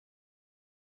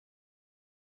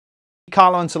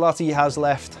Carlo Ancelotti has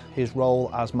left his role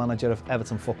as manager of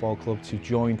Everton Football Club to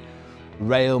join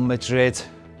Real Madrid.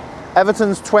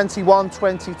 Everton's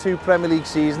 21-22 Premier League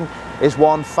season is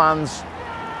one fans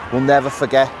will never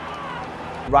forget.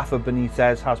 Rafa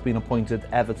Benitez has been appointed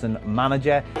Everton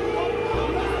manager.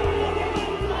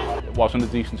 It wasn't a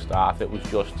decent start, it was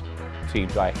just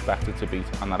teams I expected to beat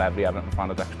and that every Everton fan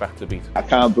would expect to beat. I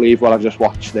can't believe what I've just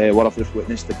watched there, what I've just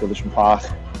witnessed at Goodison Park.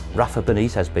 Rafa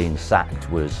Benitez being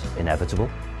sacked was inevitable.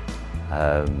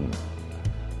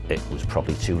 It was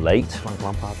probably too late. Frank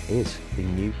Lampard is the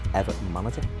new Everton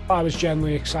manager. I was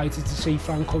genuinely excited to see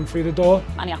Frank come through the door.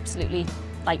 And he absolutely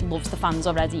loves the fans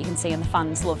already, you can see, and the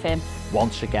fans love him.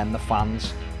 Once again the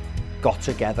fans got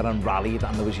together and rallied,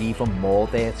 and there was even more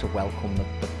there to welcome the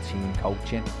team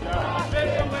coaching.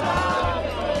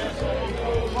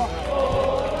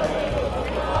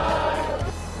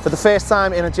 For the first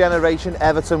time in a generation,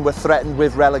 Everton were threatened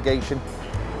with relegation.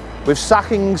 With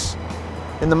sackings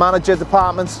in the manager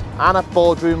department and at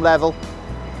boardroom level,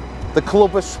 the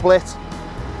club was split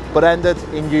but ended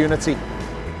in unity.